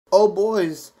Oh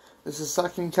boys, this is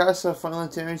second cast of Final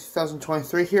Fantasy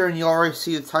 2023 here, and you already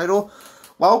see the title.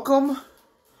 Welcome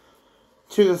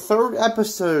to the third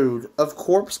episode of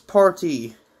Corpse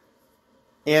Party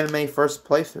anime first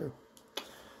playthrough.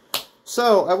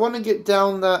 So, I want to get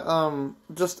down that,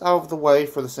 just out of the way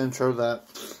for this intro that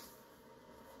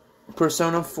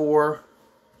Persona 4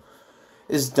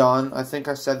 is done. I think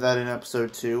I said that in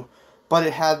episode 2. But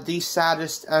it had the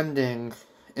saddest ending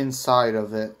inside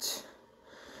of it.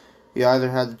 You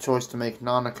either had the choice to make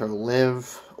Nanako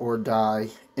live or die,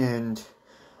 and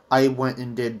I went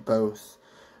and did both.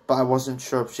 But I wasn't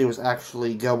sure if she was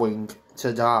actually going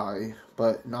to die.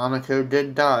 But Nanako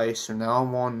did die, so now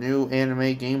I'm on New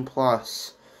Anime Game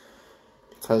Plus.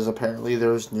 Because apparently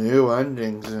there's new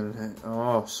endings in it.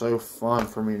 Oh, so fun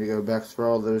for me to go back through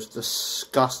all those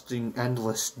disgusting,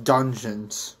 endless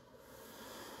dungeons.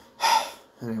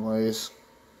 Anyways.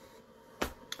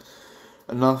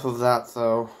 Enough of that,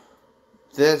 though.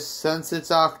 Since it's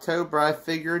October, I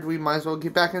figured we might as well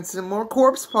get back into some more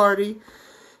Corpse Party.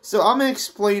 So I'm gonna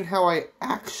explain how I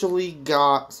actually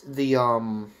got the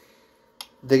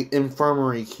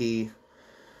infirmary key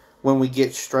when we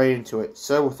get straight into it.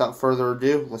 So without further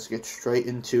ado, let's get straight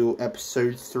into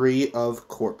episode 3 of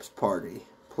Corpse Party.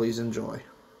 Please enjoy.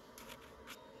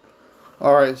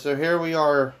 Alright, so here we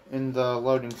are in the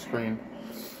loading screen.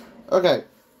 Okay.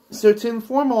 So to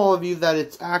inform all of you that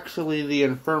it's actually the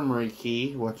infirmary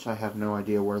key, which I have no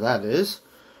idea where that is.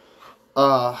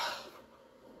 So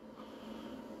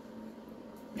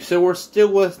we're still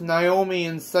with Naomi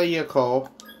and Sayako,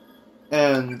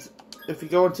 and if you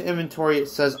go into inventory, it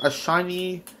says a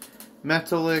shiny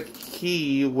metallic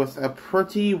key with a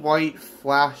pretty white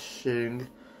flashing.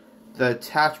 The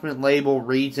attachment label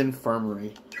reads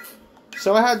infirmary.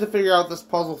 So I had to figure out this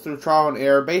puzzle through trial and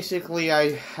error. Basically,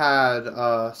 I had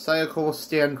Sayako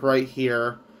stand right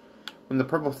here when the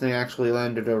purple thing actually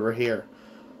landed over here.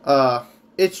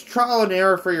 It's trial and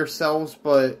error for yourselves,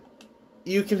 but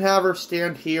you can have her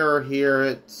stand here or here.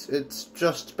 It's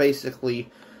just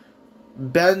basically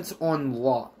bent on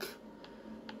lock.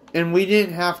 And we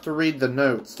didn't have to read the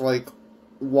notes. Like,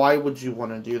 why would you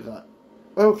want to do that?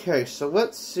 Okay, so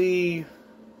let's see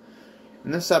in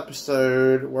this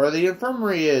episode where the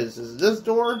infirmary is. Is it this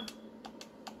door?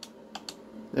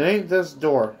 It ain't this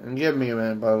door. And give me a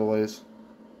minute, by the ways.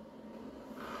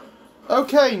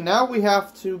 Okay, now we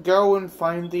have to go and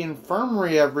find the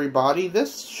infirmary, everybody.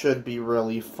 This should be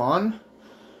really fun.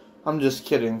 I'm just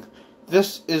kidding.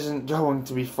 This isn't going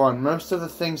to be fun. Most of the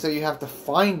things that you have to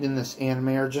find in this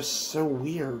anime are just so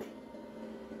weird.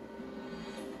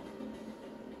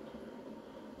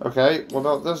 Okay, what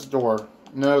about this door?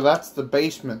 No, that's the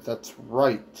basement. That's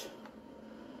right.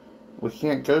 We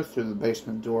can't go through the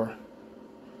basement door.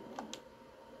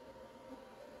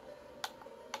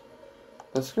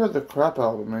 That scared the crap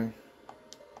out of me.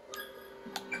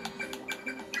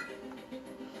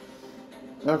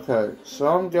 Okay, so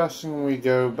I'm guessing we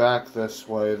go back this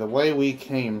way. The way we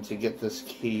came to get this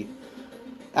key.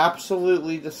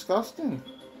 Absolutely disgusting.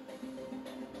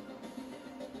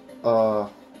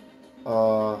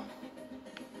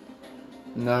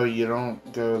 No, you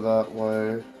don't go that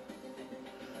way.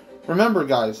 Remember,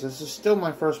 guys, this is still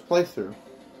my first playthrough.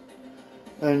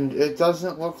 And it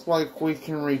doesn't look like we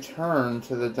can return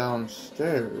to the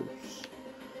downstairs.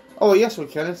 Oh, yes, we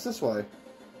can. It's this way.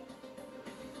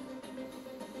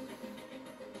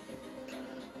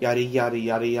 Yada, yada,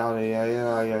 yada, yada, yada,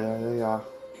 yada, yada, yada.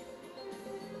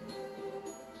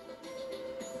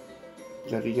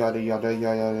 Yada yada yada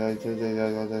yada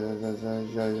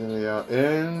yada.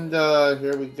 And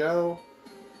here we go.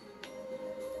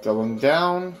 Going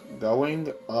down,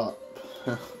 going up.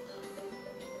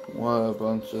 What a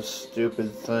bunch of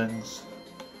stupid things.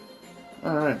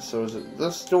 Alright, so is it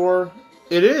this door?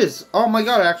 It is! Oh my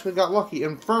god, I actually got lucky.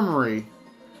 Infirmary.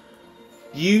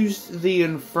 Used the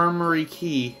infirmary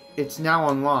key. It's now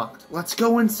unlocked. Let's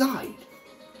go inside.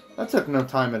 That took no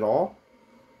time at all.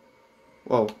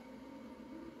 Whoa.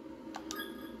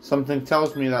 Something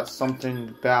tells me that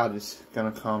something bad is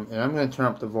gonna come, and I'm gonna turn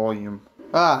up the volume.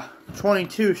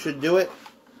 22 should do it.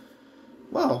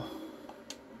 Well,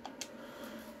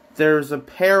 there's a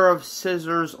pair of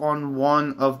scissors on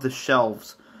one of the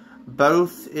shelves.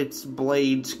 Both its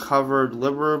blades covered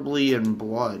liberally in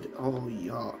blood. Oh,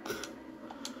 yuck.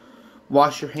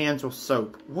 Wash your hands with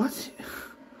soap. What?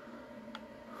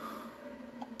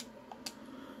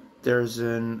 There's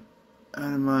a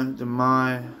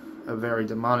very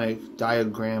demonic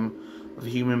diagram of a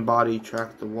human body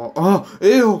tracked the wall. Oh,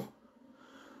 ew!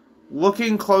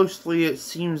 Looking closely, it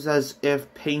seems as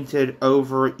if painted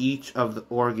over each of the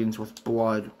organs with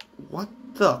blood. What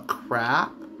the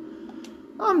crap?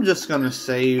 I'm just gonna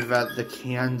save at the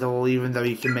candle, even though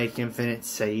you can make infinite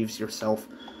saves yourself.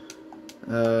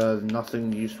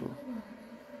 Nothing useful.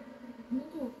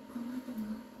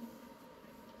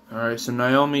 Alright, so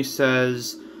Naomi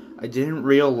says, I didn't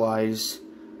realize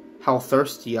how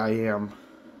thirsty I am.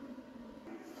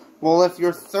 Well, if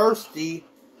you're thirsty,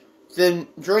 then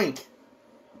drink.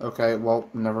 Okay, well,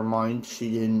 never mind.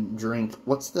 She didn't drink.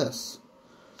 What's this?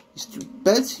 These two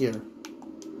beds here.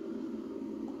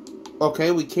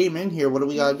 Okay, we came in here. What do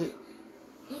we gotta do?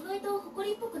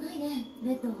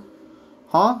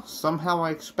 Huh? Somehow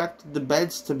I expected the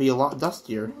beds to be a lot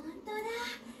dustier.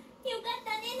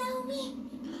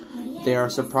 They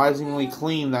are surprisingly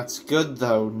clean. That's good,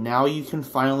 though. Now you can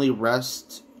finally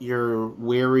rest your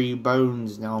weary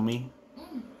bones, Naomi.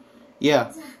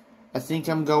 Yeah, I think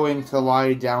I'm going to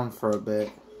lie down for a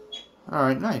bit.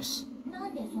 Alright, nice.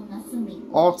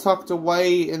 All tucked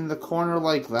away in the corner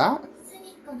like that?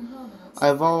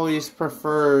 I've always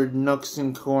preferred nooks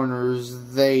and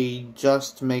corners. They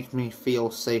just make me feel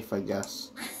safe, I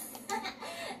guess.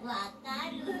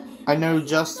 I know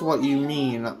just what you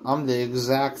mean. I'm the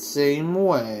exact same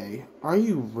way. Are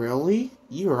you really?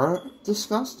 You are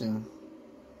disgusting.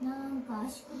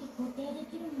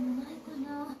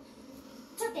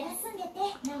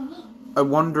 I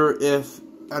wonder if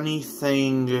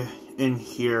anything in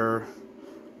here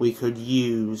we could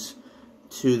use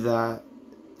to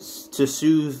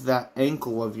soothe that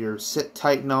ankle of yours. Sit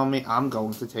tight, Naomi. I'm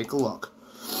going to take a look.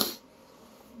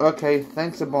 Okay,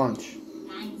 thanks a bunch.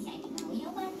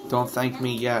 Don't thank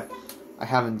me yet. I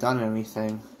haven't done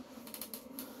anything.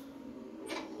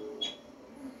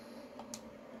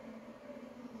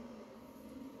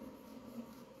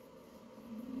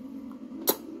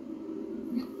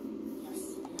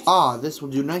 Ah, this will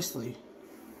do nicely.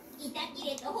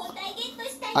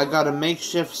 I got a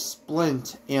makeshift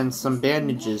splint and some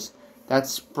bandages. That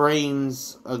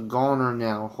sprain's a goner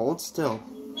now. Hold still.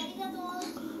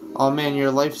 Oh man, you're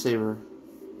a lifesaver.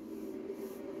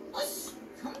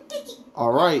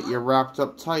 Alright, you're wrapped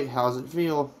up tight. How's it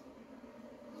feel?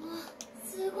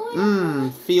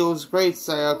 Feels great,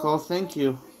 Sayako. Thank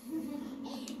you.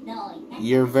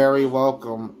 You're very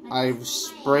welcome. I've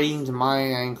sprained my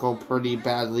ankle pretty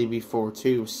badly before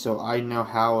too, so I know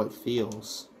how it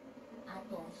feels.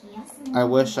 I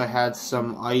wish I had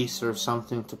some ice or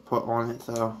something to put on it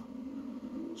though.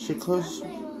 She closed.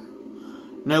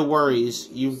 No worries,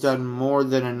 you've done more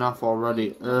than enough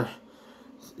already.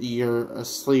 You're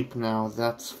asleep now.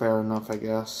 That's fair enough, I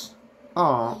guess.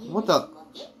 Aw, what the?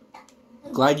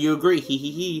 Glad you agree. Hee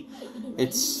hee hee.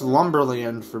 It's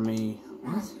slumberland for me.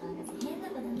 What?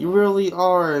 You really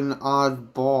are an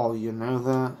odd ball, you know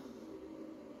that?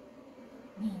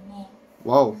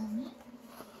 Whoa.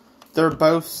 They're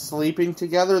both sleeping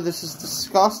together? This is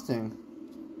disgusting.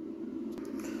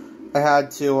 I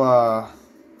had to,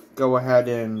 go ahead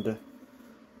and,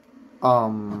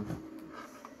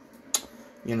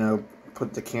 you know,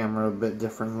 put the camera a bit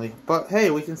differently. But hey,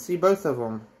 we can see both of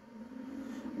them.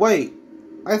 Wait,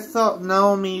 I thought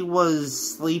Naomi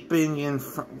was sleeping in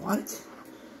front. What?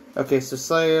 Okay, so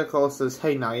Sayako says,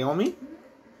 hey Naomi?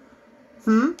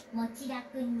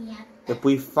 If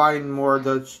we find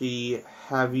Moridochi,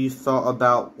 have you thought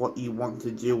about what you want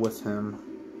to do with him?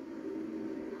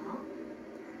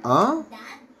 Huh?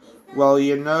 Well,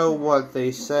 you know what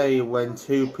they say when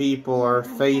two people are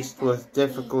faced with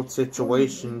difficult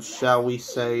situations, shall we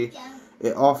say,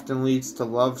 it often leads to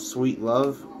love, sweet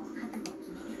love.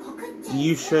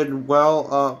 You should well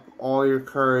up all your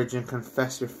courage and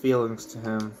confess your feelings to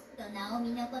him.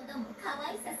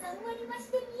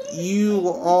 You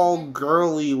all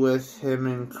girly with him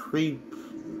in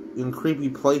creepy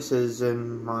places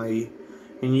in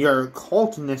your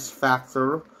cultness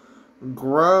factor.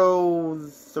 Grow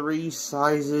 3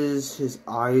 sizes his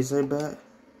eyes, I bet.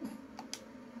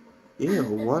 Ew,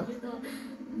 what?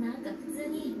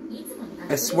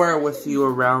 I swear with you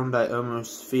around, I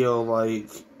almost feel like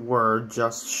we're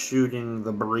just shooting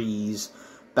the breeze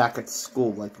back at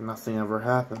school like nothing ever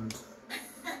happened.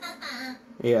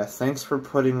 Yeah, thanks for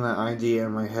putting that idea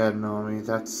in my head, Naomi.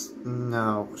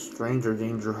 No, stranger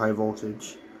danger, high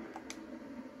voltage.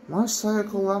 Why is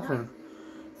Sayako laughing?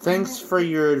 Thanks for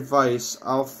your advice.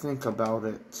 I'll think about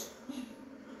it.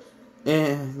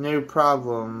 No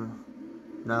problem,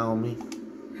 Naomi.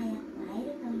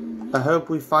 I hope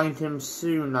we find him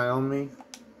soon, Naomi.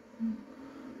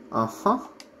 Uh-huh.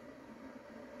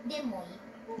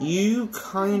 You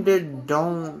kinda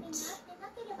don't.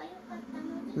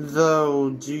 Though,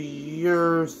 do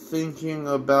you're thinking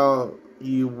about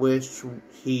you wish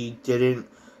he didn't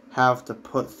have to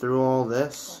put through all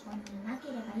this?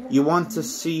 You want to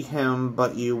see him,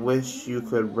 but you wish you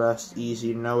could rest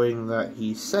easy knowing that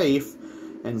he's safe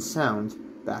and sound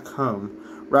back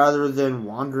home, rather than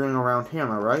wandering around here,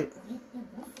 am I right?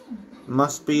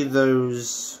 Must be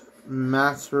those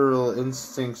maternal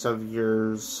instincts of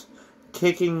yours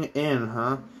kicking in,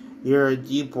 huh? You're a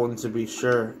deep one to be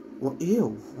sure. Well,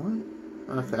 ew,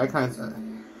 what? Okay, I kind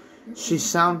of... She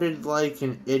sounded like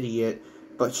an idiot,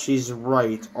 but she's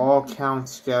right. All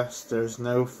counts guess there's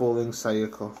no fooling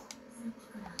Sayako.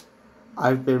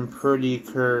 I've been pretty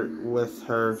curt with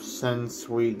her since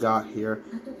we got here.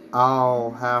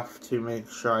 I'll have to make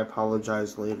sure I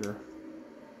apologize later.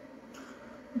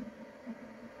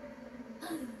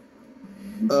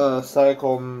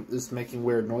 Sayako is making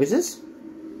weird noises?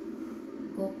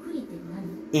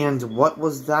 And what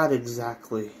was that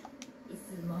exactly?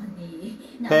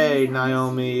 Hey,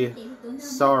 Naomi.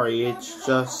 Sorry, it's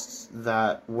just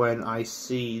that when I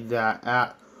see that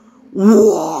at...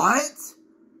 What?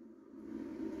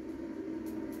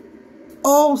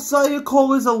 Oh,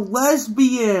 Sayako is a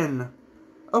lesbian!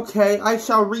 Okay, I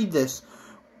shall read this.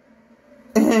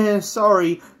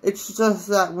 Sorry, it's just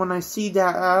that when I see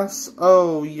that ass,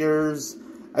 oh, yours,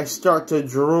 I start to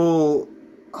drool.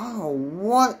 Oh,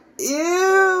 what? Ew!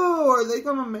 Are they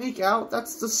gonna make out?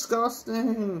 That's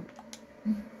disgusting.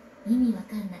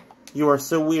 You are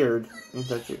so weird. Ain't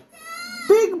that you?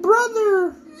 Big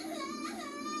brother!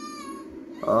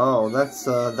 Oh, that's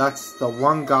the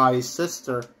one guy's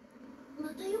sister.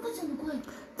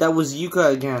 That was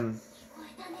Yuka again.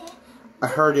 I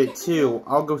heard it too.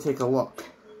 I'll go take a look.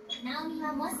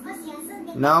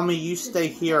 Naomi, you stay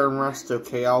here and rest,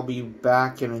 okay? I'll be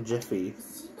back in a jiffy.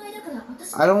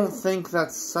 I don't think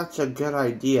that's such a good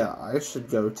idea. I should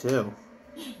go too.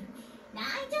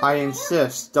 I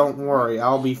insist. Don't worry.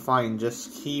 I'll be fine.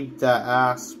 Just keep that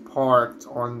ass parked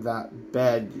on that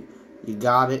bed. You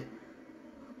got it?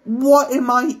 What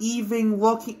am I even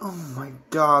looking? Oh my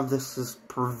god, this is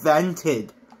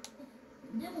prevented.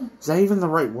 Is that even the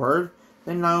right word?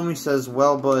 Then Naomi says,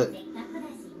 well, but...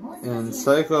 And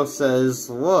Sayako says,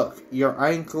 look, your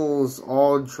ankle's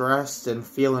all dressed and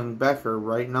feeling better,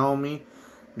 right, Naomi?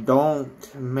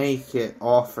 Don't make it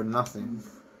all for nothing.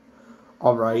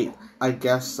 Alright, I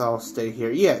guess I'll stay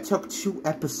here. Yeah, it took 2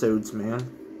 episodes,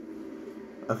 man.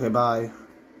 Okay, bye.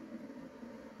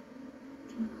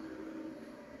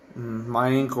 My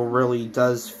ankle really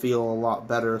does feel a lot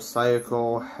better.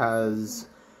 Sayako has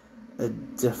a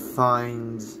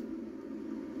defined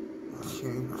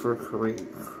for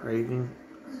craving.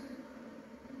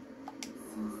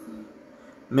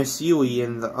 Miss Yui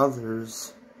and the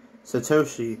others.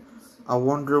 Satoshi, I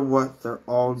wonder what they're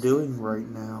all doing right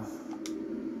now.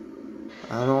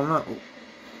 I don't know.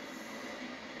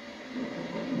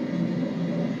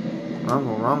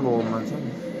 Rumble, rumble, my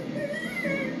tummy.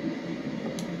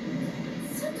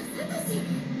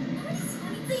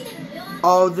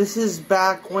 Oh, this is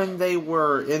back when they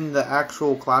were in the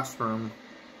actual classroom.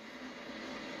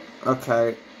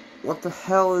 Okay. What the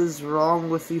hell is wrong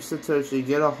with you, Satoshi?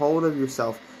 Get a hold of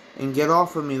yourself and get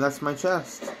off of me. That's my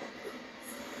chest.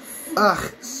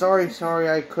 Ugh, sorry,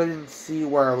 I couldn't see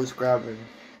where I was grabbing.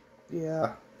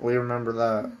 Yeah, we remember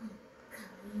that.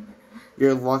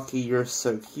 You're lucky you're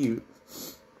so cute.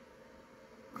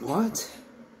 What?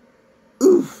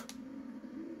 Oof.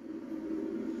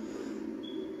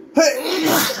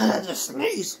 I just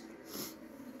sneeze.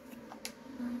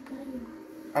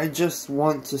 I just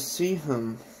want to see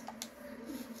him.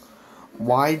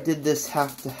 Why did this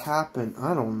have to happen?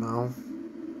 I don't know.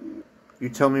 You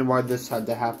tell me why this had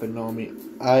to happen, Naomi.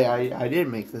 I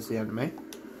didn't make this anime.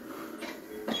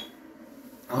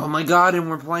 Oh my god, and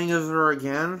we're playing as her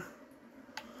again?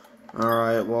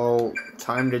 Alright, well,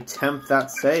 time to tempt that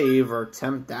save, or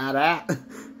tempt that at.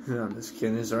 No, I'm just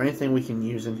kidding. Is there anything we can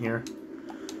use in here?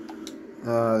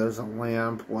 There's a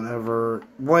lamp, whatever.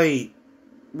 Wait,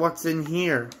 what's in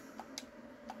here?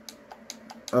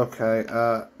 Okay,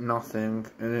 nothing.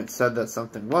 And it said that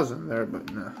something wasn't there,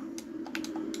 but no.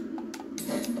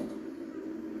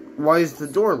 Why is the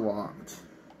door locked?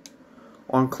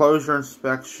 On closure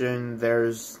inspection,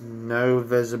 there's no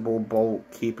visible bolt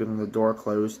keeping the door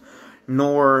closed,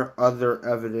 nor other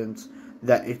evidence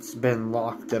that it's been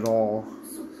locked at all.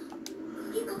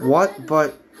 What?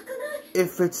 But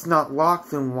if it's not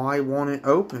locked, then why won't it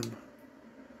open?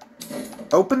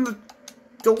 Open the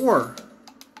door.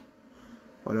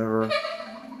 Whatever.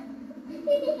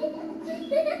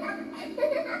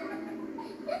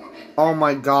 Oh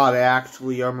my god, I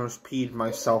actually almost peed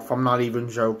myself. I'm not even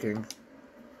joking.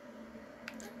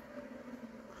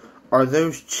 Are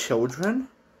those children?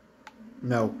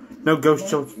 No. No ghost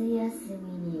children.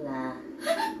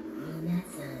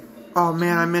 Oh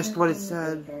man, I missed what it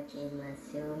said.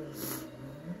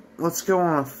 Let's go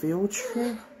on a field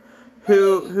trip?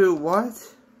 What?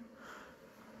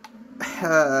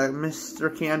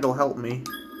 Mr. Candle, help me.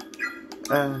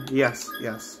 Yes.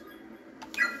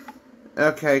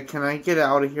 Okay, can I get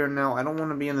out of here now? I don't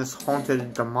want to be in this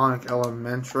haunted, demonic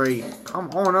elementary.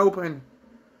 Come on, open.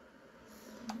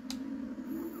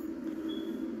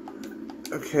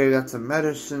 Okay, that's a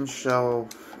medicine shelf.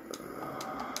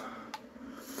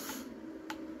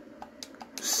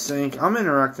 Sink. I'm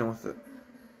interacting with it.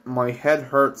 My head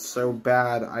hurts so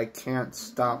bad I can't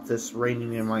stop this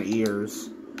ringing in my ears.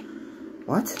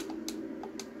 What?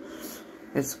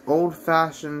 It's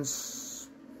old-fashioned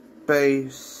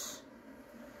space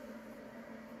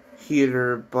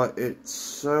heater, but it's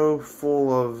so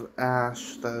full of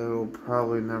ash that it'll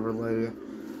probably never light it.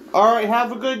 Alright,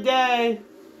 have a good day!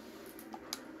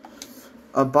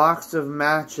 A box of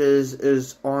matches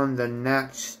is on the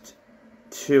next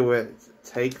to it.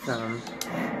 Take them.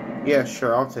 Yeah,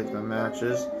 sure, I'll take the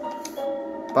matches.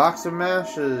 Box of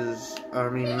matches.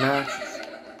 Matches.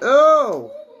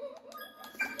 Oh!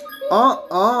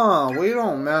 We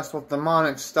don't mess with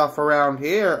demonic stuff around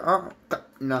here.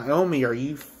 Naomi, are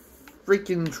you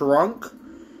freaking drunk?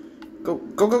 Go.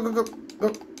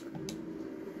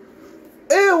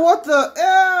 Ew, what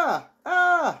the?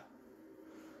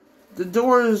 The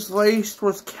door is laced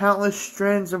with countless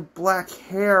strands of black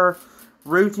hair,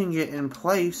 rooting it in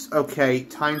place. Okay,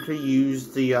 time to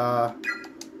use the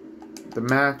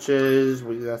matches.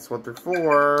 That's what they're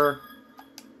for.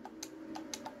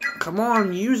 Come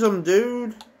on, use them,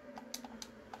 dude.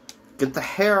 Get the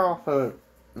hair off of it.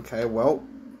 Okay, well,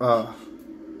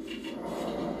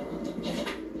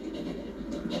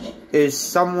 is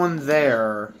someone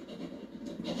there?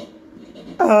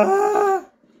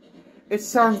 It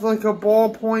sounds like a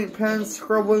ballpoint pen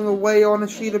scribbling away on a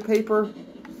sheet of paper.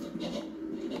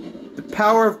 The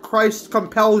power of Christ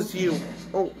compels you.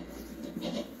 Oh.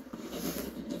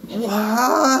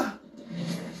 What?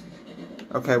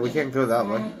 Okay, we can't go that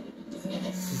way.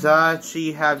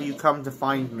 Sachi, have you come to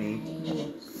find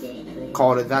me?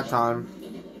 Called it that time.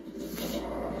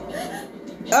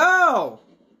 Oh!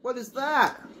 What is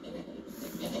that?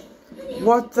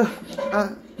 What the...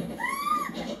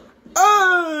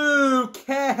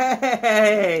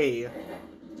 Okay!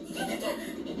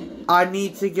 I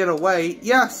need to get away.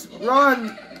 Yes,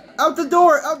 run! Out the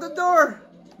door! Out the door!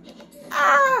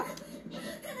 Ah!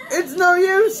 It's no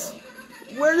use!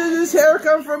 Where did this hair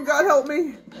come from? God help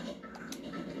me!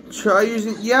 Try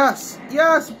using... Yes!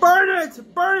 Burn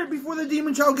it! Burn it before the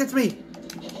demon child gets me!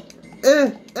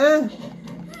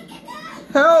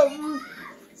 Help!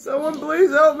 Someone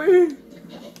please help me!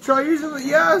 Try using the...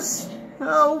 Yes!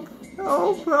 Help!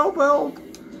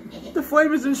 The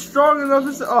flame isn't strong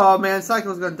enough to... Oh man,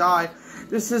 Psycho's gonna die.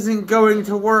 This isn't going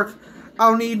to work.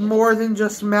 I'll need more than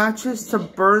just matches to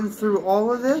burn through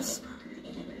all of this.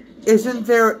 Isn't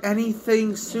there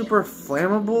anything super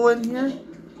flammable in here?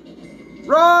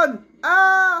 Run!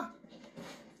 Ah!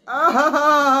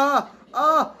 Oh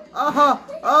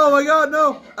my god,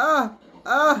 no!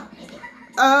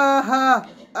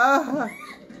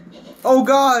 Oh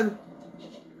god!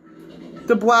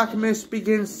 The black mist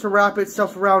begins to wrap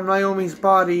itself around Naomi's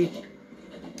body.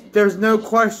 There's no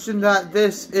question that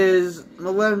this is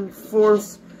malevolent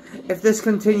force. If this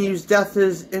continues, death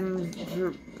is in...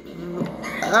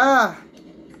 I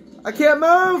can't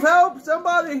move! Help!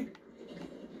 Somebody!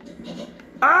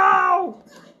 Ow!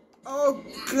 Oh,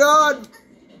 God!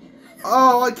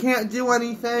 Oh, I can't do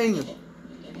anything!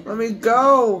 Let me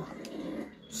go!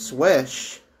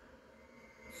 Swish.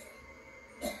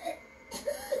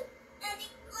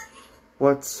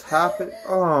 What's happened?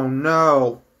 Oh,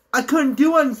 no. I couldn't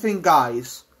do anything,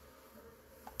 guys.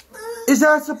 Is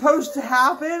that supposed to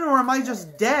happen, or am I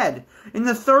just dead? And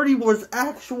the 30 was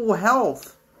actual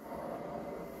health.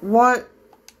 What?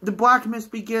 The black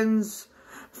mist begins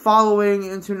following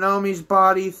into Naomi's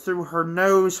body through her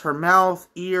nose, her mouth,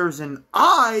 ears, and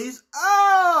eyes.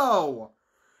 Oh!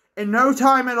 In no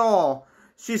time at all,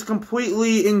 she's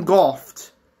completely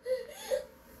engulfed.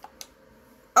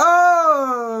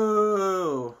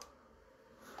 Oh!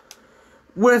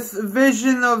 With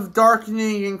vision of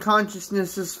darkening and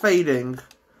consciousness is fading,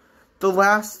 the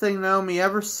last thing Naomi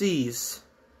ever sees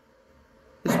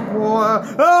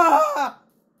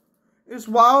is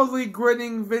wildly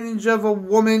grinning visage of a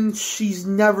woman she's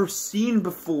never seen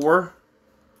before.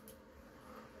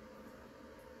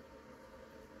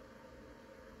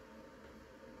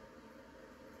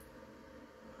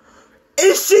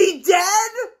 Is she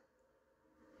dead?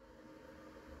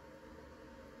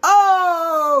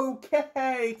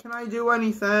 Okay, can I do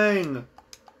anything?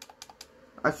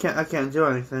 I can't do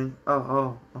anything.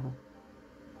 Oh.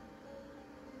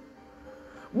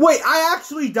 Wait, I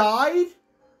actually died?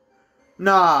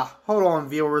 Nah, hold on,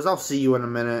 viewers. I'll see you in a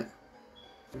minute.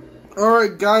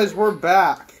 Alright, guys, we're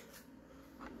back.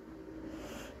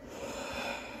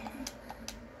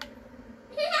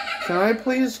 Can I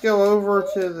please go over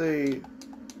to the...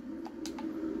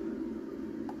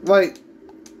 like,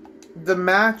 the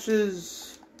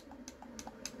matches...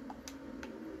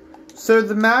 So,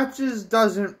 the matches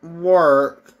doesn't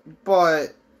work,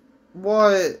 but...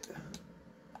 what...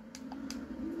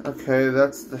 Okay,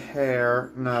 that's the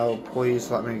hair. No,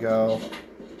 please let me go.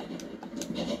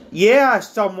 Yeah,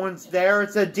 someone's there.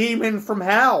 It's a demon from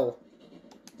hell.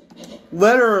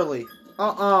 Literally.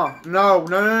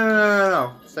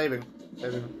 No. Saving.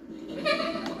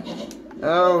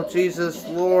 Oh, Jesus,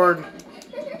 Lord.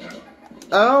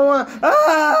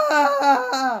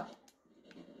 Ah!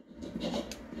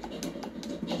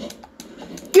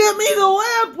 Give me the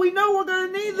lamp! We know we're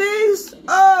gonna need these!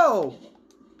 Oh!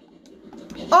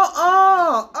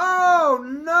 Oh,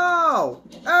 no!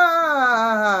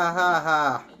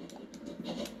 Ah!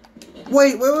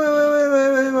 Wait.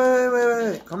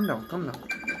 Come down.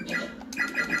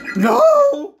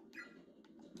 No!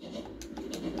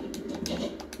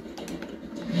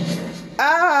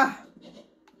 Ah!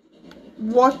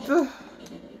 What the?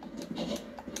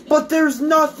 But there's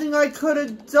nothing I could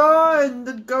have done!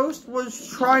 The ghost was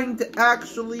trying to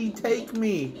actually take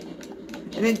me.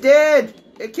 And it did!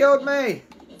 It killed me!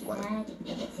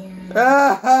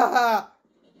 Ah!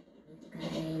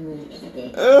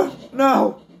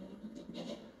 No!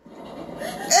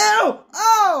 Ew!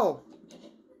 Oh!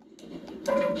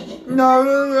 No!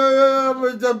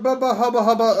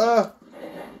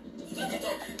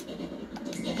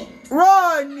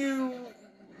 Run, you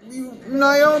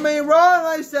Naomi, run!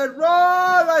 I said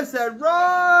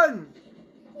run!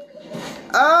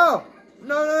 Oh!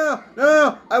 No!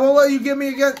 I won't let you get me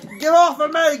again. Get off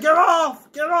of me! Get off!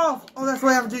 Oh, that's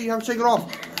what I have to do. You have to shake it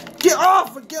off. Get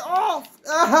off!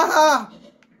 Ah!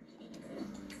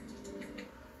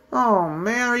 Oh,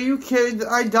 man, are you kidding?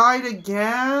 I died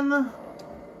again?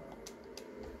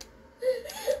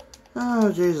 Oh,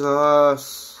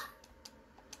 Jesus.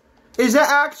 Is that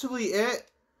actually it?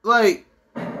 Like,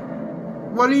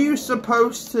 what are you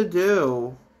supposed to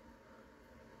do?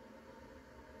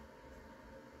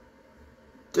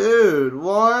 Dude,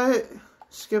 what?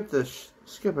 Skip this.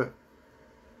 Skip it.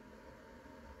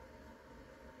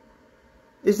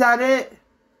 Is that it?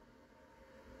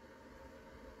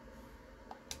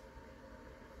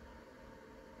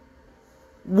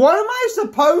 What am I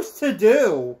supposed to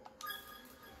do?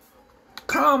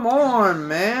 Come on,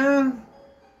 man.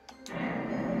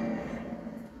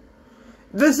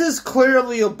 This is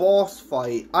clearly a boss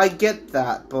fight. I get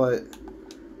that, but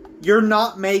you're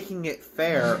not making it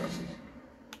fair.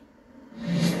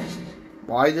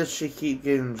 Why does she keep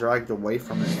getting dragged away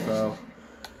from it, though?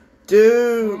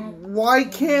 Dude, why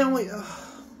can't we...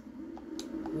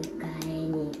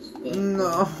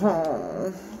 No.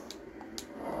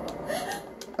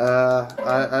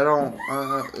 I don't...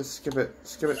 skip it.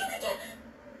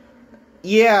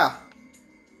 Yeah.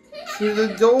 To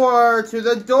the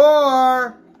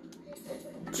door!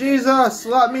 Jesus,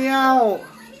 let me out!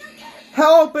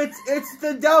 Help! It's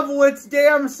the devil, its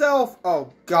damn self!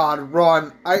 Oh, God,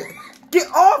 run. Get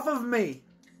off of me!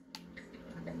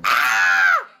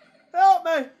 Ah! Help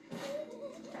me!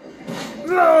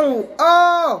 No!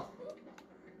 Oh!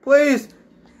 Please!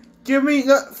 Give me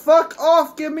the... Fuck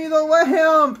off! Give me the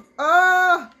lamp!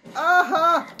 Ah!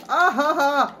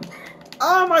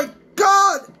 Oh my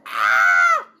God!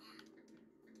 Ah!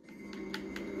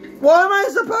 What am I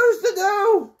supposed to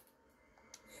do?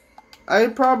 I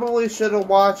probably should have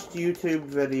watched YouTube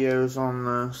videos on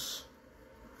this.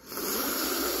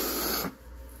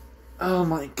 Oh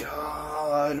my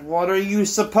God, what are you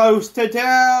supposed to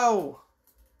do?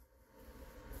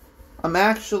 I'm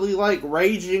actually, like,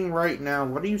 raging right now.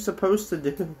 What are you supposed to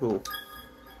do?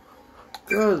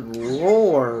 Good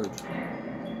Lord.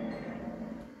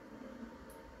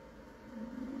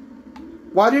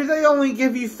 Why do they only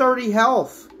give you 30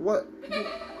 health? What?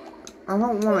 I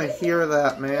don't want to hear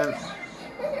that, man.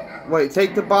 Wait,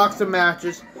 take the box of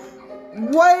matches.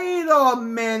 Wait a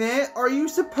minute. Are you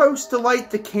supposed to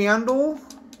light the candle?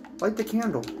 Light the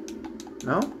candle.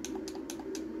 No?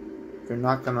 You're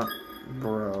not gonna...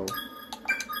 Bro.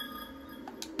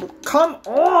 Well, come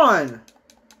on!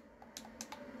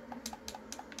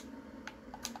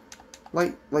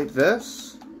 Like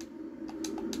this?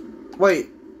 Wait.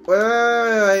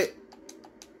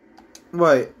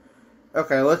 Wait.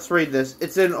 Okay, let's read this.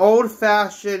 It's an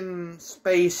old-fashioned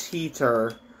space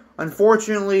heater.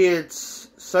 Unfortunately, it's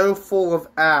so full of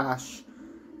ash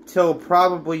till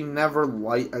probably never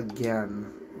light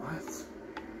again. What?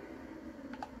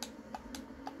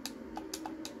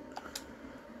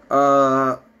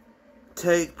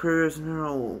 Take previous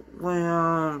mineral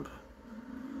lamp.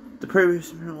 The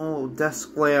previous mineral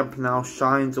desk lamp now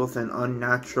shines with an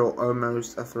unnatural,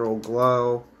 almost ethereal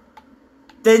glow.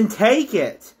 Then take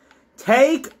it!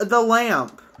 Take the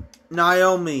lamp!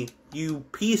 Naomi, you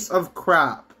piece of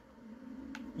crap.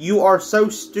 You are so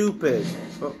stupid.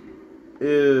 Oh,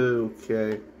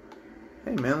 okay.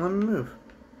 Hey man, let me move.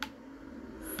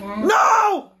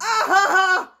 No! Ah ha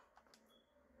ha!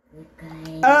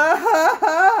 Ah ha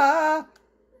ha!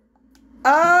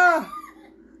 Ah!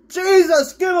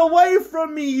 Jesus, get away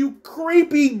from me, you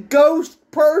creepy ghost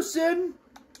person!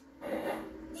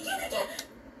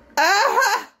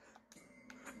 Ah!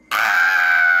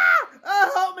 Ah!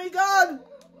 Ah! Help me, God!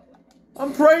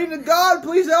 I'm praying to God,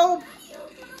 please help!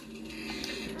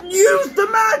 Use the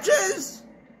matches!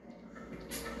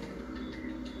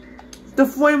 The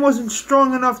flame wasn't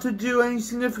strong enough to do any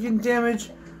significant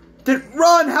damage. Then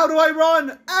run! How do I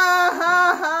run? Ah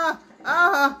ha ha!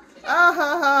 Ah ha! Ah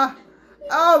ha ha!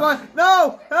 Oh my!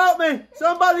 No! Help me!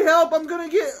 Somebody help! I'm gonna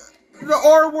get the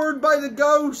R word by the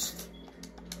ghost.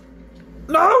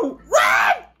 No!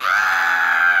 Run!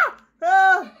 Ah!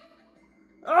 Ah!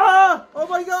 Ah! Oh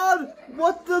my God!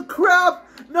 What the crap?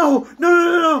 No! No!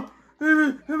 No! No!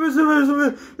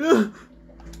 No!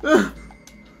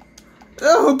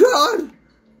 Oh God!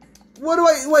 What do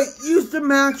I... Wait, use the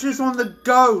matches on the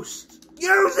ghost.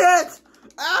 Use it!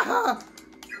 Ah!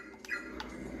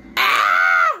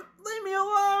 Ah! Leave me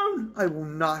alone! I will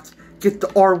not get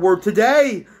the R word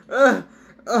today!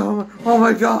 Oh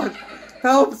my God!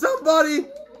 Help somebody!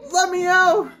 Let me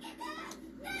out!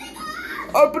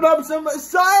 Open up some...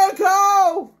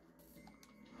 Sayako!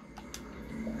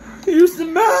 Use the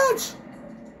match!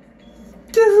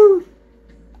 Dude!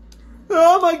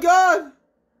 Oh my God!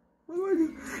 What do I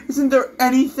do? Isn't there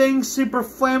anything super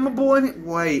flammable in it?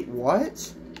 Wait,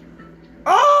 what?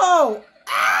 Oh!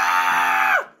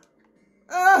 Ah!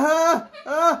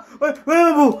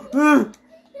 Flammable! No!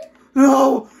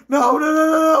 No! No!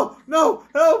 No! No!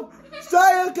 Help!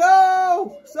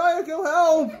 Sayako! Sayako,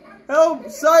 help! Help!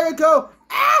 Sayako!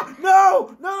 Ah!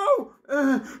 No! No!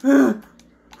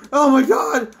 Oh my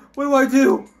God! What do I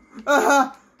do?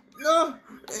 No!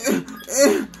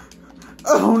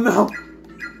 Oh no!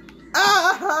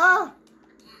 Ah!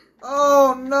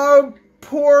 Oh no!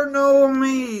 Poor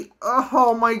Naomi!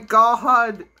 Oh my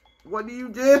God! What do you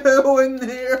do in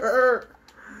here?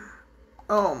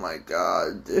 Oh my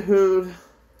God, dude!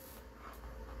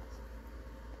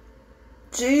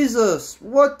 Jesus!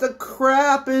 What the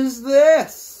crap is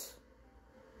this?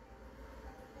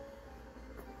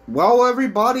 Well,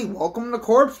 everybody, welcome to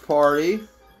Corpse Party.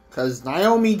 Because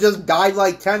Naomi just died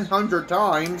like 1,000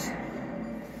 times.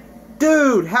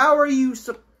 Dude, how are you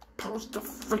supposed to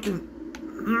freaking...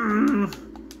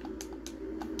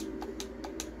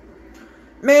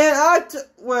 Man,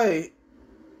 wait.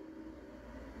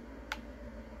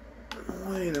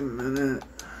 Wait a minute.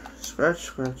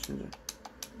 Scratch.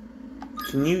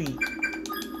 Can you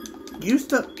use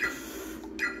the...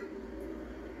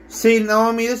 See,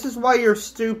 Naomi, this is why you're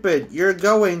stupid. You're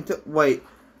going to... Wait.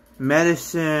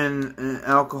 Medicine and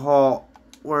alcohol.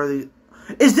 Where are these?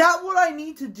 Is that what I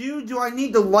need to do? Do I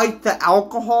need to light the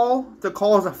alcohol to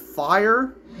cause a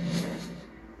fire?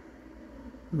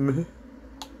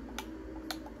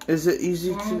 Is it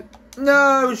easy to...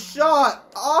 No, shut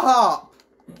up!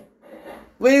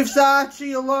 Leave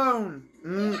Sachi alone.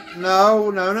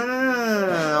 No.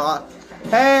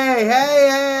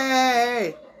 Hey!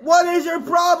 What is your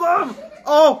problem?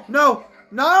 Oh, no.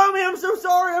 Naomi, I'm so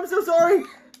sorry.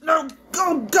 No,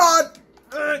 oh God.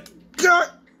 God,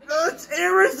 it's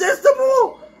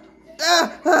irresistible.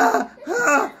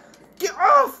 Get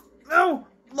off. No,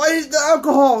 light the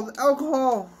alcohol.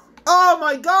 Oh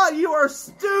my God, you are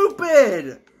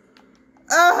stupid.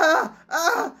 Light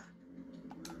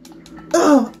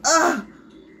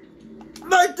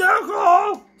the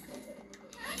alcohol.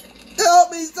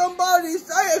 Help me, somebody.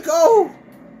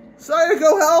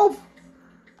 Sayako, help.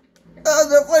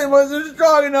 The flame wasn't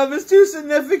strong enough. It's too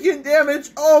significant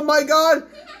damage. Oh my God.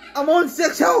 I'm on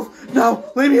 6 health. No,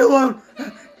 leave me alone.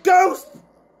 Ghost.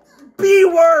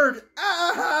 B-word.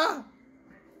 Ah.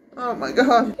 Oh my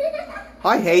God.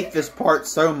 I hate this part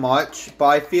so much, but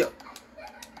I feel...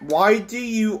 Why do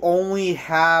you only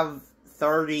have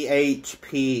 30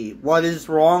 HP? What is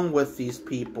wrong with these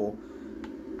people?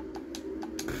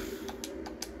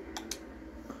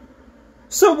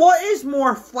 So what is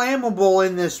more flammable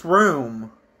in this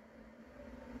room?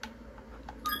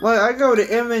 Like, I go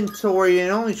to inventory and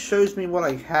it only shows me what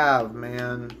I have,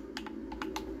 man.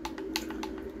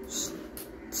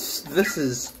 This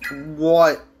is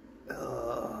what...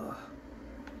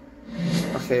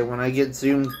 Okay, when I get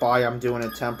zoomed by, I'm doing a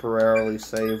temporarily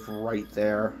save right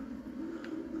there.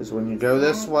 Because when you go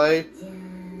this way...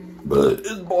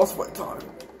 It's boss fight time.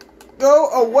 Go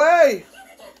away!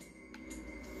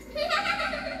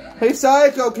 Hey,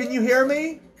 Psycho, can you hear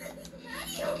me?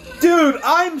 Dude,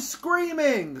 I'm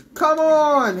screaming! Come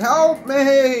on, help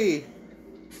me!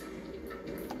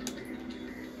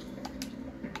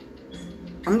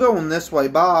 I'm going this way,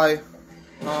 bye.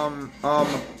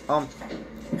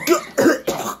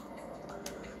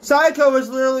 Psycho is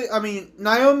literally,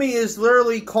 Naomi is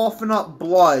literally coughing up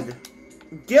blood.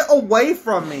 Get away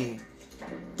from me.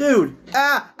 Dude,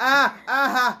 light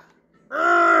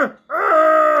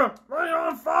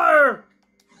on fire!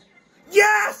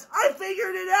 Yes! I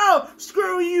figured it out!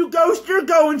 Screw you, Ghost, you're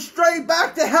going straight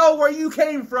back to hell where you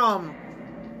came from!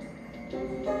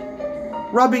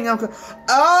 Rubbing alcohol.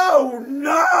 Oh,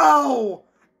 no!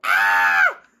 Ah!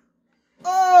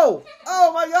 Oh!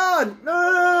 Oh, my God! No!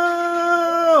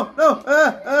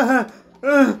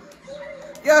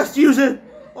 Yes, use it!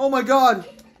 Oh, my God!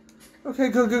 Okay,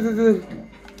 good.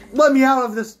 Let me out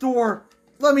of this door!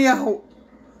 Let me out!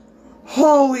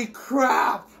 Holy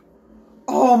crap!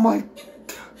 Oh my...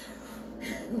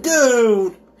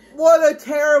 Dude! What a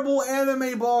terrible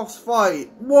anime boss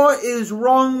fight! What is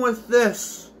wrong with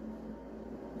this?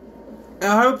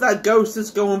 And I hope that ghost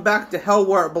is going back to hell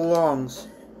where it belongs.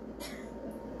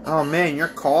 Oh man, you're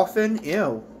coughing?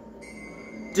 Ew.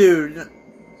 Dude.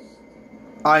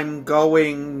 I'm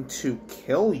going to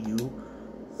kill you.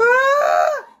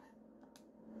 Ah!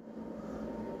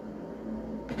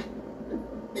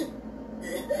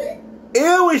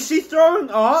 Ew, is she throwing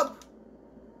up?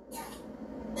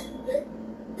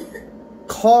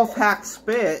 Cough, hack,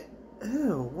 spit.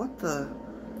 Ew, what the...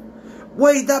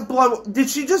 Wait, that blood... Did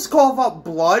she just cough up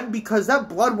blood? Because that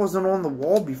blood wasn't on the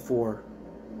wall before.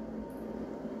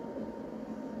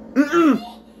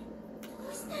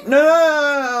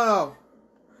 No!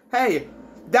 Hey,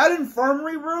 that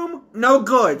infirmary room? No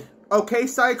good. Okay,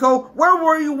 Psycho? Where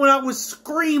were you when I was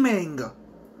screaming?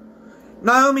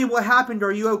 Naomi, what happened?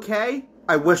 Are you okay?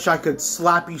 I wish I could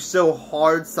slap you so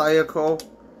hard, Psycho.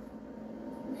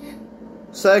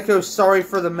 Psycho, sorry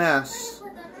for the mess.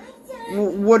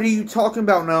 What are you talking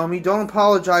about, Naomi? Don't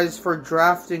apologize for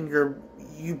drafting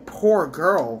you poor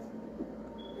girl.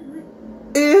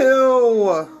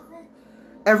 Ew!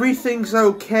 Everything's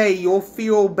okay. You'll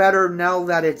feel better now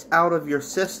that it's out of your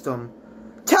system.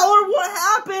 Tell her what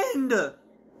happened!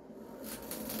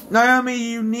 Naomi,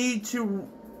 you need to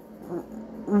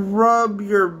rub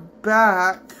your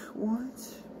back. What?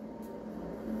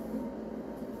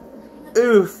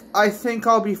 Oof, I think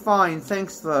I'll be fine.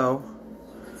 Thanks, though.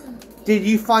 Did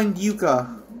you find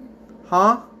Yuka?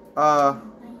 Huh?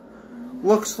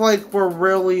 Looks like we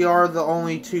really are the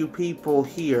only two people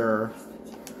here.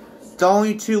 The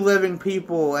only two living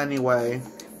people, anyway.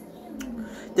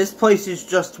 This place is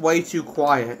just way too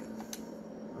quiet.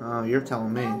 Oh, you're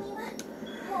telling me.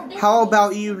 How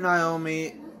about you,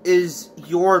 Naomi? Is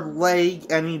your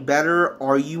leg any better?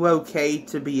 Are you okay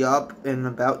to be up and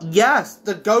about? Yes!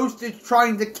 The ghost is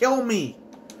trying to kill me!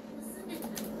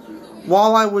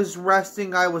 While I was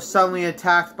resting, I was suddenly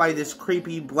attacked by this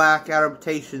creepy black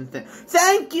adaptation thing.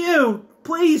 Thank you!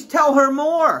 Please tell her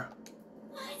more!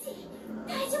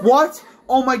 What?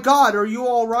 Oh my god, are you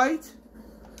alright?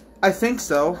 I think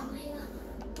so.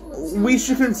 We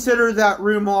should consider that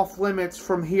room off limits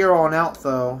from here on out,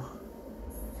 though.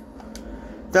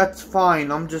 That's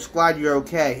fine, I'm just glad you're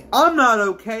okay. I'm not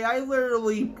okay, I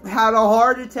literally had a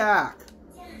heart attack.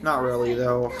 Not really,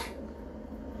 though.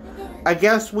 I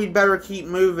guess we'd better keep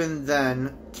moving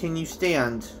then. Can you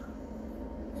stand?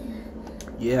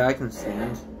 Yeah, I can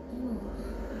stand.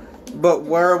 But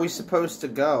where are we supposed to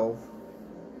go?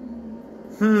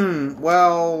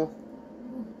 Well...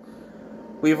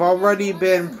 We've already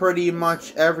been pretty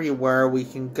much everywhere we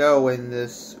can go in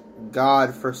this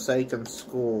god-forsaken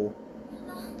school.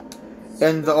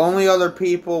 And the only other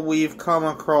people we've come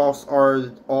across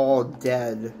are all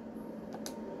dead.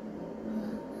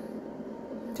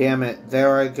 Damn it,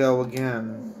 there I go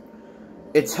again.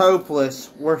 It's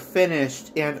hopeless, we're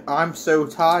finished, and I'm so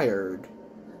tired.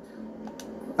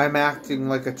 I'm acting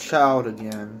like a child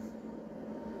again.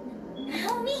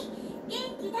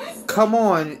 Come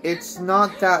on, it's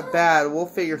not that bad, we'll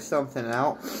figure something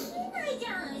out.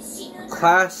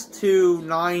 Class 2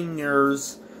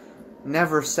 9-ers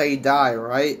never say die,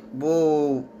 right?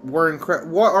 Well, we're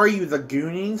incredible. What are you, the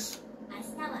Goonies?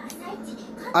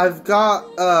 I've got,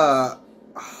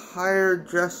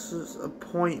 hairdresser's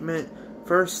appointment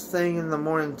first thing in the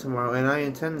morning tomorrow, and I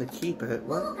intend to keep it.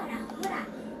 What?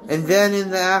 And then in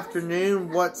the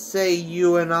afternoon, what say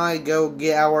you and I go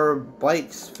get our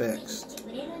bikes fixed?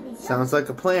 Sounds like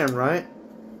a plan, right?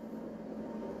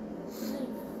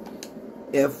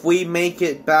 If we make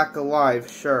it back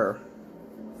alive, sure.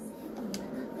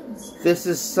 This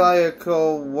is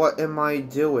Sayako, what am I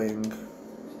doing?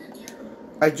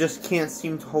 I just can't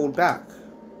seem to hold back.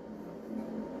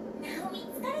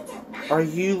 Are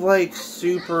you like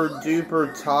super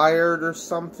duper tired or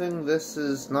something? This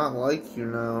is not like you,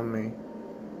 Naomi.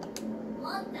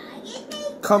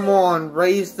 Come on,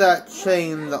 raise that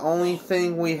chain. The only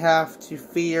thing we have to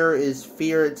fear is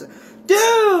fear itself.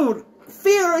 Dude!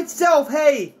 Fear itself!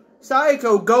 Hey!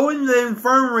 Sayako, go in the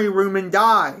infirmary room and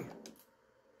die.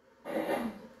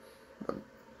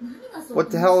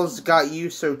 What the hell has got you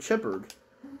so chippered?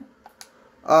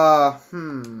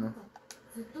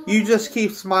 You just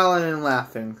keep smiling and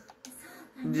laughing.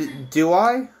 Do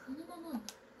I?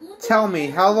 Tell me,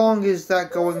 how long is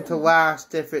that going to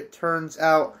last if it turns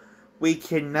out we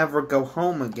can never go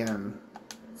home again?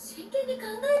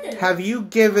 Have you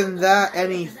given that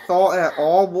any thought at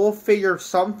all? We'll figure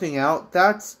something out.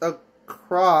 That's a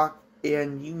crock,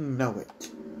 and you know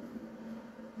it.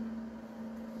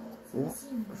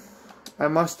 I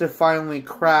must have finally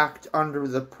cracked under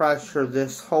the pressure.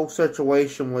 This whole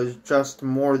situation was just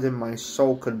more than my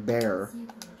soul could bear.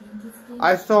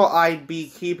 I thought I'd be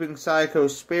keeping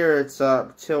Sayako's spirits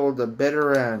up till the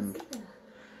bitter end.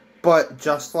 But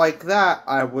just like that,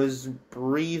 I was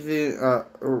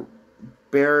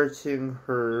barreting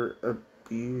her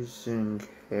abusing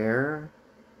hair.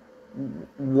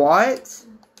 What?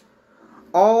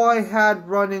 All I had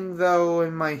running, though,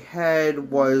 in my head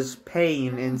was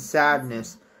pain and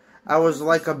sadness. I was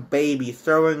like a baby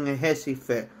throwing a hissy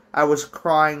fit. I was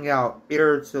crying out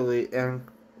irritably and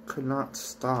could not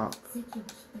stop.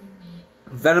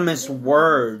 Venomous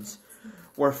words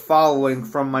were following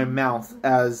from my mouth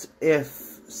as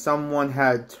if someone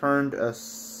had turned a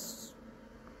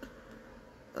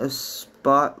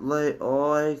spotlight.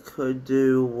 All I could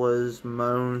do was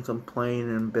moan, complain,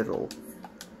 and biddle.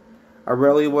 I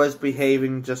really was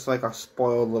behaving just like a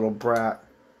spoiled little brat.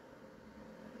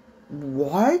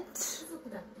 What?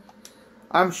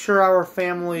 I'm sure our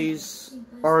families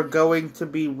are going to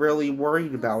be really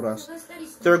worried about us.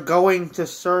 They're going to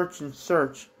search and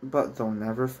search, but they'll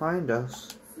never find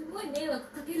us.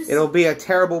 It'll be a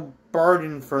terrible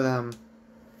burden for them.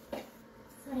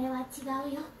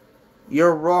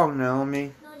 You're wrong,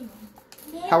 Naomi.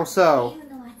 How so?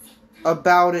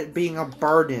 About it being a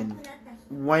burden.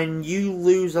 When you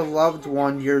lose a loved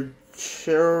one, you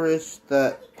cherish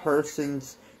that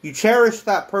person's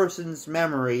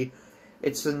memory.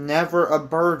 It's never a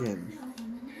burden.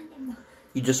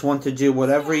 You just want to do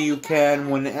whatever you can,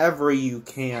 whenever you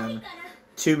can,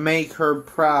 to make her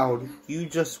proud. You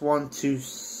just want to,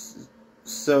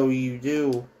 so you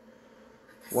do.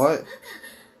 What?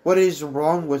 What is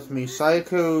wrong with me?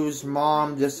 Sayako's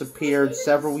mom disappeared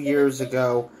several years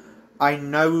ago. I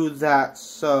know that,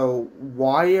 so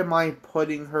why am I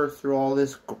putting her through all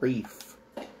this grief?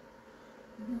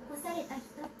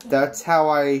 That's how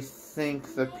I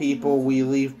think the people we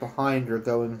leave behind are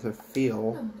going to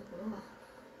feel.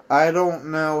 I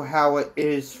don't know how it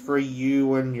is for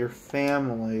you and your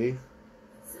family,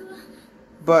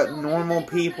 but normal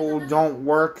people don't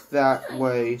work that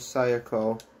way,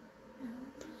 Sayako.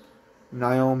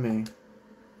 Naomi.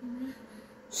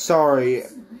 Sorry.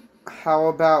 How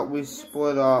about we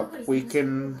split up? We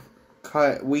can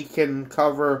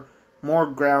cover more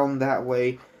ground that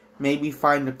way. Maybe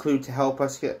find a clue to help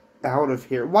us get out of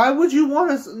here. Why would you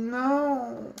want us?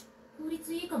 No.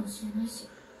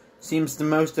 Seems the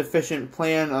most efficient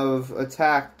plan of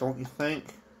attack, don't you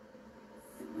think?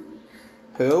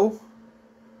 Who?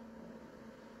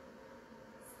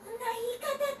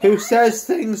 Who says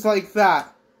things like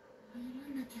that?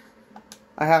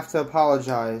 I have to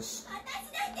apologize.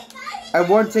 I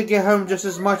want to get home just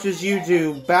as much as you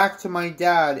do, back to my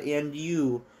dad and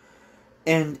you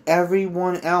and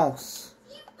everyone else.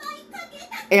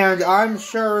 And I'm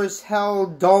sure as hell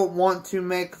don't want to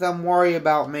make them worry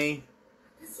about me.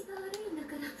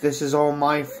 This is all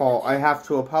my fault. I have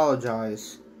to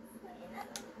apologize.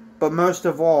 But most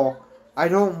of all, I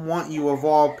don't want you of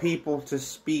all people to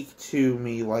speak to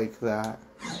me like that.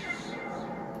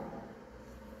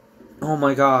 Oh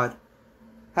my god.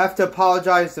 Have to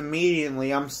apologize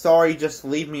immediately. I'm sorry, just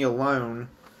leave me alone.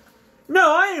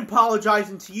 No, I ain't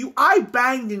apologizing to you. I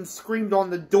banged and screamed on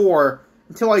the door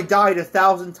until I died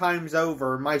 1,000 times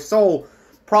over. My soul,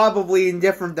 probably in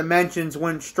different dimensions,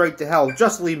 went straight to hell.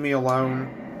 Just leave me alone.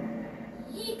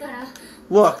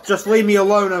 Look, just leave me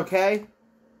alone, okay?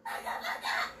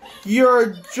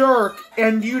 You're a jerk,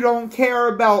 and you don't care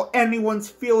about anyone's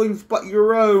feelings but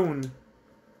your own.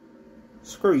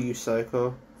 Screw you,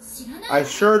 Psycho. I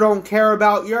sure don't care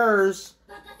about yours.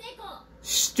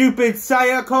 Stupid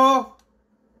Sayako!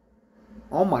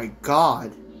 Oh my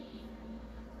god.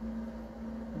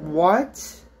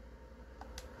 What?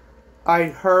 I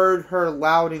heard her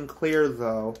loud and clear,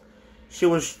 though. She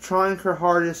was trying her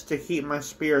hardest to keep my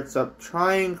spirits up,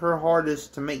 trying her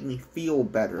hardest to make me feel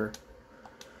better.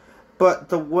 But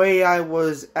the way I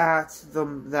was at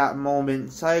that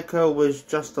moment, Sayako was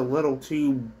just a little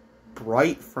too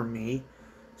bright for me.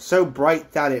 So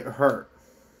bright that it hurt.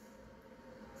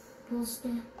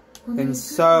 And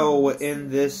so,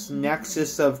 in this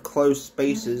nexus of closed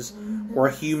spaces, where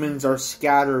humans are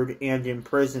scattered and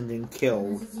imprisoned and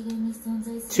killed,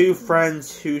 two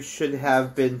friends who should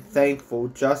have been thankful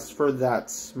just for that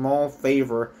small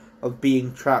favor of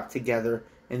being trapped together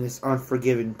in this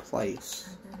unforgiving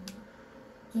place,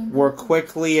 were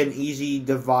quickly and easily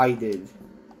divided.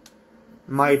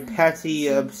 My petty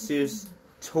obsession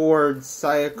towards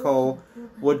Sayako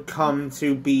would come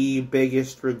to be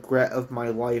biggest regret of my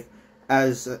life,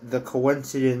 as the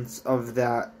coincidence of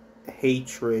that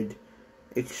hatred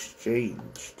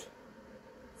exchanged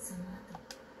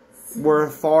were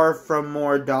far from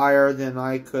more dire than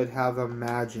I could have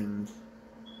imagined.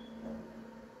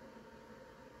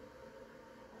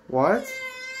 What?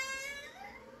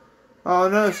 Oh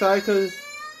no,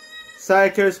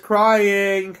 Sayaka's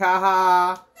crying,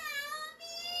 haha.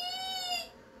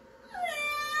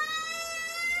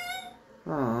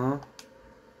 Aww.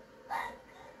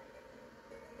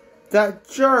 That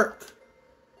jerk!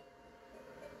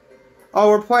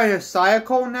 Oh, we're playing as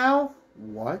Sayako now?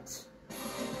 What?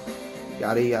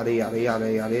 Yada yada yada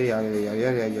yada yada yada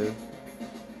yada yada.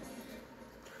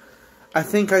 I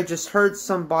think I just heard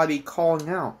somebody calling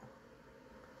out.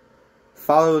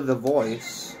 Follow the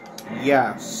voice.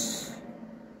 Yes.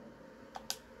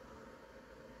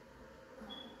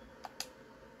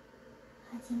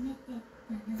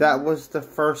 That was the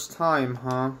first time,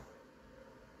 huh?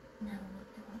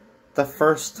 The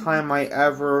first time I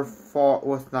ever fought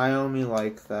with Naomi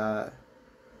like that.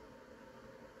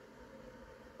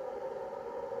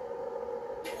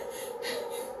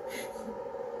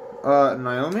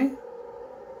 Naomi?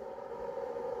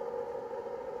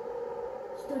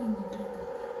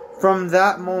 From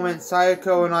that moment,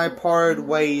 Sayako and I parted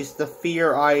ways. The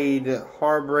fear I'd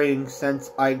harboring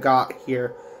since I got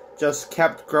here just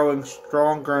kept growing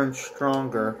stronger and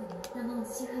stronger.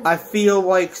 I feel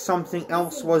like something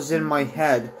else was in my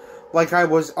head, like I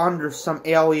was under some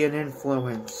alien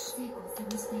influence.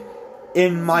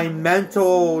 In my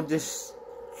mental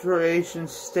distraction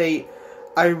state,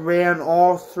 I ran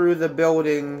all through the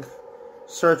building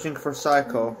searching for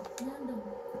Sayako.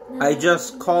 I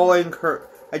just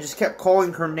kept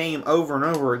calling her name over and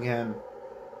over again.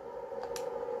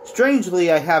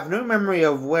 Strangely, I have no memory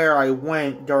of where I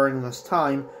went during this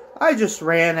time. I just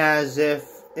ran as if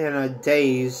in a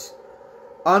daze,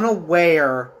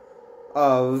 unaware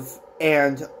of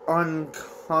and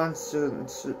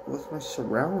unconscious with my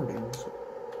surroundings.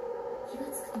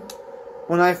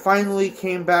 When I finally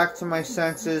came back to my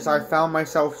senses, I found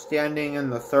myself standing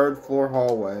in the third floor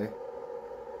hallway.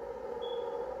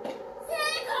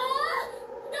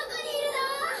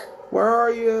 Where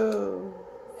are you?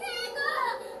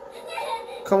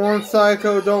 Come on,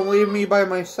 Sayako, don't leave me by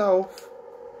myself.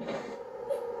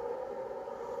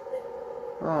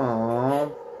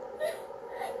 Aww.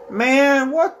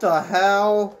 Man, what the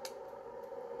hell?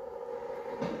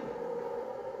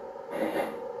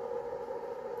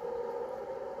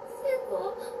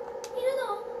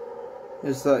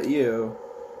 Is that you?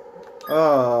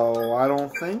 Oh, I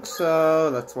don't think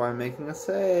so. That's why I'm making a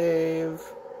save.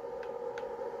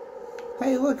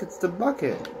 Hey, look, it's the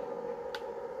bucket.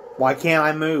 Why can't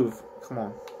I move? Come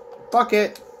on.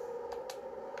 Bucket!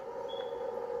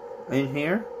 In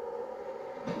here?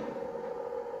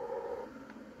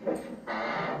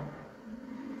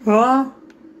 Huh?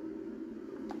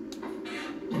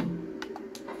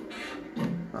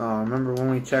 Oh, remember when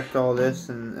we checked all this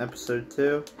in episode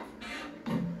 2?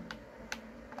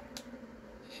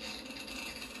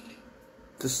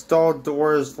 The stall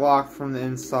door is locked from the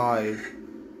inside.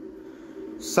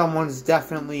 Someone's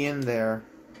definitely in there.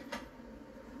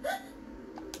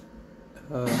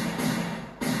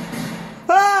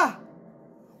 Ah!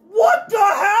 What the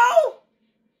hell?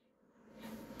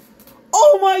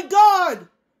 Oh my god!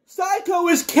 Sayako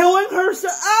is killing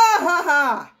herself! Ah ha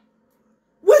ha!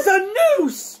 With a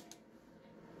noose!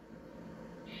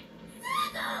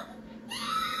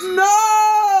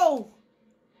 No!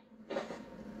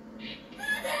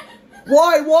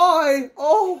 Why?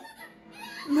 Oh!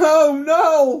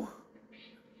 No!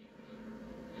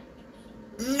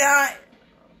 Not...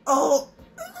 Oh...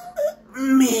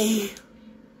 me.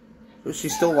 Is she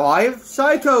still alive?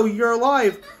 Psycho, you're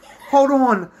alive! Hold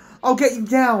on! I'll get you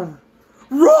down!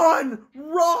 Run!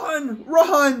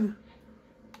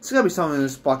 There's gotta be something in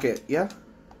this bucket, yeah?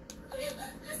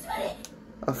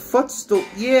 A footstool.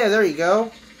 Yeah, there you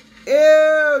go.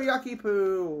 Ew, yucky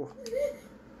poo.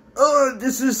 Ugh,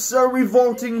 this is so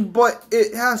revolting, but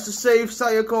it has to save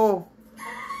Sayako.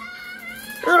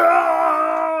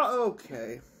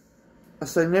 Okay. A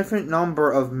significant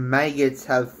number of maggots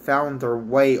have found their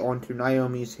way onto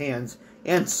Naomi's hands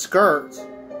and skirt.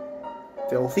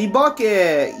 Filthy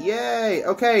bucket! Yay!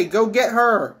 Okay, go get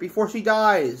her before she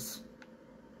dies.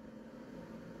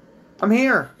 I'm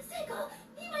here.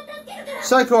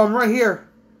 Psycho, I'm right here.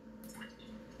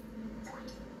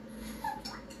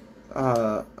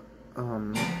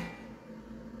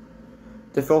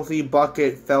 The filthy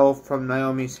bucket fell from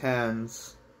Naomi's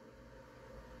hands.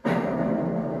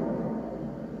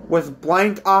 With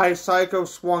blank eyes, Psycho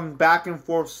swung back and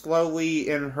forth slowly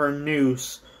in her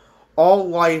noose. All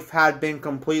life had been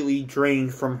completely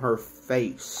drained from her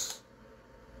face.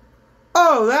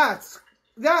 Oh,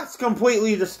 that's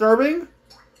completely disturbing.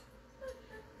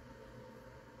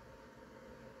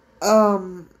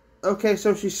 Okay,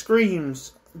 so she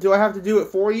screams. Do I have to do it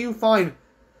for you? Fine.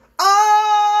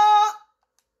 Ah!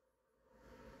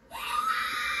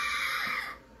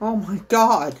 Oh my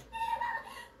god.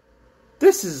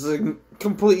 This is a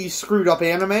completely screwed up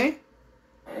anime.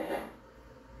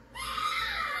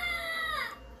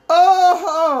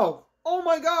 Oh! Oh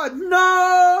my god,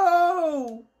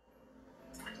 no!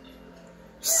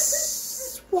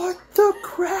 What the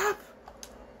crap?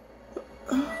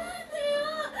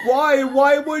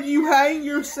 Why would you hang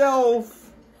yourself?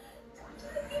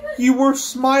 You were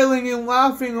smiling and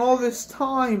laughing all this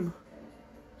time.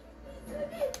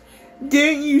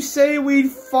 Didn't you say we'd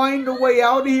find a way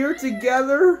out of here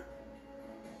together?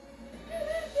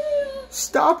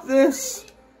 Stop this.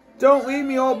 Don't leave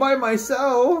me all by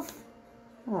myself.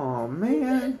 Aw,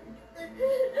 man.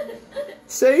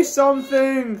 Say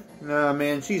something. Nah,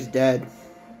 man, she's dead.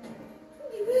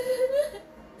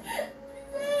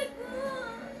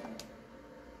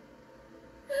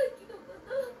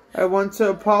 I want to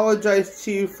apologize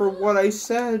to you for what I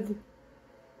said.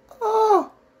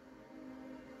 Oh.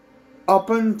 Up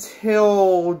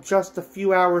until just a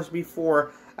few hours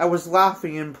before, I was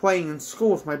laughing and playing in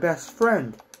school with my best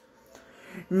friend.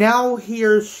 Now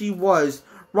here she was,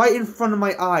 right in front of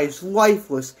my eyes,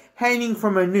 lifeless, hanging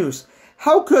from a noose.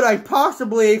 How could I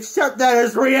possibly accept that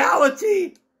as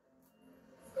reality?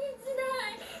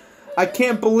 I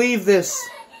can't believe this.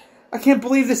 I can't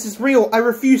believe this is real. I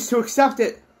refuse to accept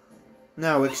it.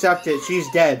 No, accept it. She's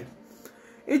dead.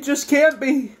 It just can't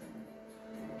be.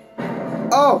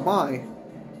 Oh, my.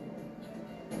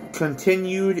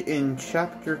 Continued in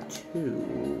Chapter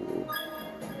 2.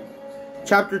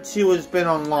 Chapter 2 has been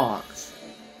unlocked.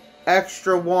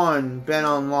 Extra 1 been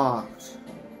unlocked.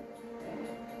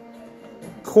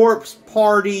 Corpse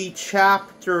Party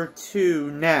Chapter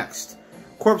 2 next.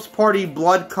 Corpse Party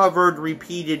Blood-Covered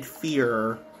Repeated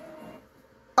Fear.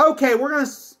 Okay, we're gonna...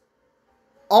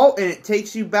 Oh, and it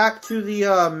takes you back to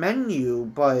the menu,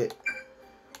 but...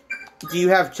 Do you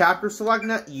have chapter select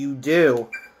now? You do.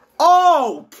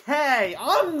 Okay,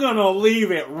 I'm gonna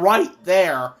leave it right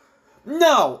there.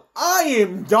 No, I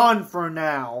am done for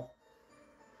now.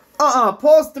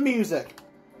 Pause the music.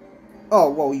 Oh,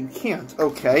 well, you can't.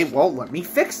 Okay, well, let me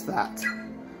fix that.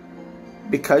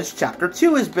 Because Chapter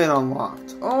 2 has been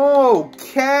unlocked.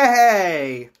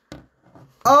 Okay.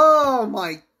 Oh,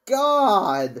 my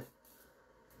God.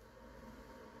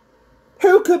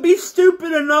 Who could be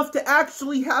stupid enough to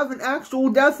actually have an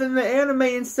actual death in the anime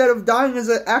instead of dying as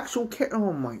an actual character?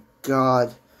 Oh, my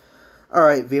God.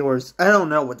 Alright, viewers, I don't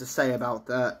know what to say about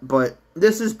that, but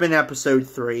this has been episode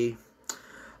 3.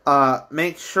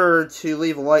 Make sure to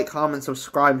leave a like, comment,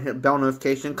 subscribe, and hit bell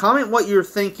notification. Comment what you're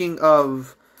thinking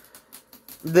of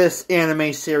this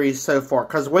anime series so far,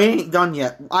 because we ain't done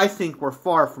yet. I think we're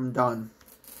far from done.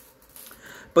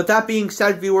 But that being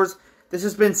said, viewers, this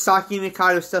has been Saki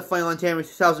Nikaido Steph Flame Tammy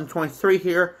 2023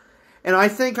 here, and I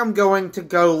think I'm going to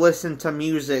go listen to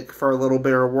music for a little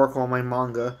bit or work on my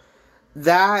manga.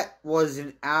 That was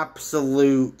an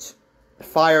absolute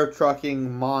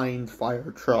fire-trucking mind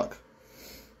fire truck.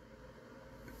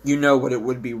 You know what it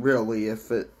would be really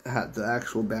if it had the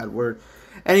actual bad word.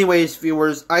 Anyways,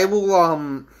 viewers, I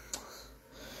will,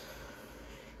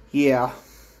 yeah.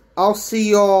 I'll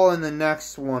see y'all in the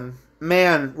next one.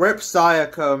 Man, rip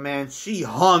Sayako, man. She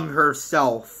hung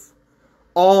herself.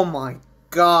 Oh my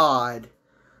god.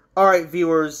 Alright,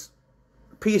 viewers.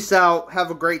 Peace out. Have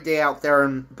a great day out there,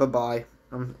 and bye-bye.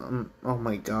 Oh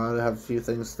my god, I have a few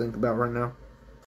things to think about right now.